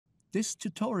This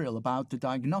tutorial about the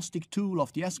diagnostic tool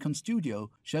of the ESCON Studio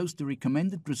shows the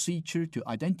recommended procedure to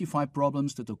identify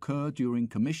problems that occur during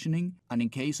commissioning and in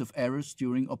case of errors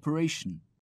during operation.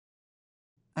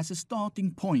 As a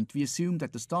starting point, we assume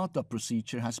that the startup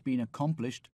procedure has been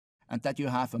accomplished and that you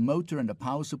have a motor and a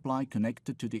power supply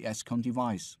connected to the ESCON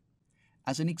device.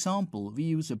 As an example, we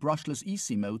use a brushless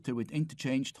EC motor with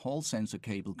interchanged Hall sensor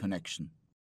cable connection.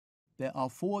 There are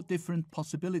 4 different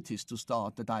possibilities to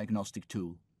start the diagnostic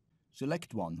tool.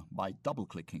 Select one by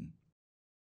double-clicking.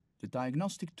 The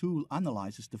diagnostic tool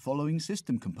analyzes the following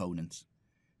system components: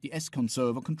 the ESCON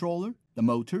servo controller, the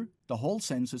motor, the Hall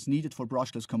sensors needed for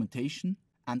brushless commutation,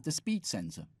 and the speed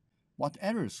sensor. What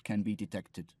errors can be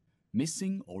detected?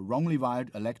 Missing or wrongly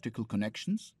wired electrical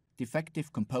connections,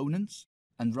 defective components,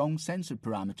 and wrong sensor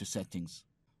parameter settings.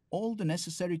 All the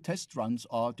necessary test runs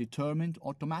are determined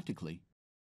automatically.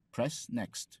 Press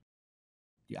Next.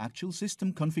 The actual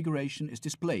system configuration is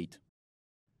displayed.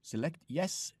 Select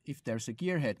Yes if there's a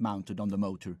gearhead mounted on the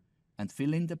motor and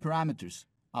fill in the parameters.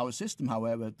 Our system,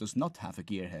 however, does not have a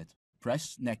gearhead.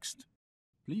 Press Next.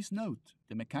 Please note,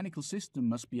 the mechanical system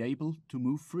must be able to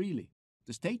move freely.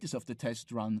 The status of the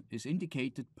test run is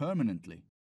indicated permanently.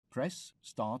 Press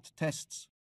Start Tests.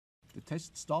 The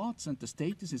test starts and the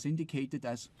status is indicated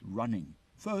as running.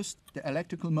 First, the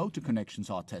electrical motor connections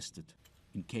are tested.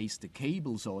 In case the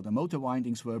cables or the motor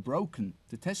windings were broken,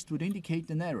 the test would indicate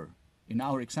an error. In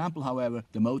our example, however,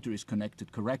 the motor is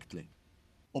connected correctly.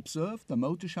 Observe the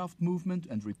motor shaft movement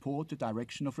and report the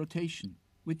direction of rotation.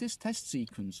 With this test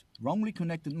sequence, wrongly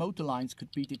connected motor lines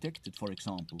could be detected, for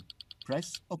example.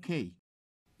 Press OK.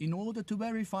 In order to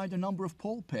verify the number of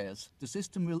pole pairs, the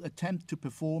system will attempt to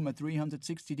perform a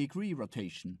 360-degree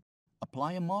rotation.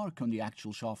 Apply a mark on the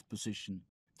actual shaft position.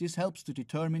 This helps to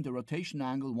determine the rotation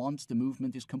angle once the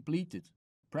movement is completed.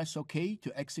 Press OK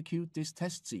to execute this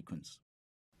test sequence.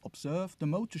 Observe the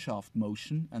motor shaft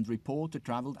motion and report the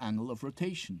traveled angle of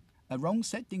rotation. A wrong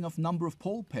setting of number of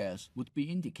pole pairs would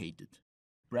be indicated.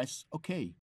 Press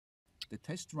OK. The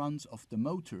test runs of the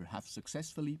motor have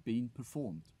successfully been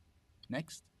performed.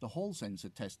 Next, the Hall sensor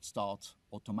test starts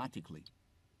automatically.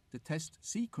 The test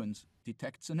sequence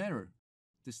detects an error.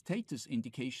 The status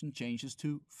indication changes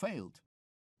to Failed.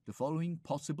 The following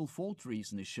possible fault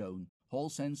reason is shown: Hall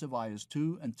sensor wires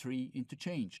 2 and 3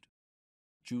 interchanged.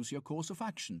 Choose your course of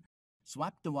action.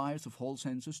 Swap the wires of Hall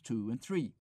sensors 2 and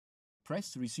 3.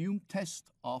 Press Resume Test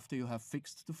after you have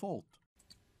fixed the fault.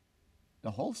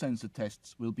 The Hall sensor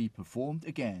tests will be performed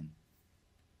again.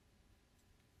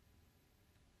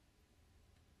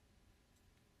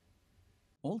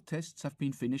 All tests have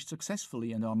been finished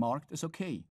successfully and are marked as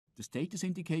OK. The status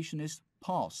indication is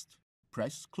Passed.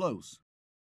 Press Close.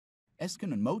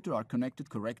 ESCON and motor are connected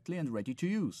correctly and ready to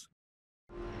use.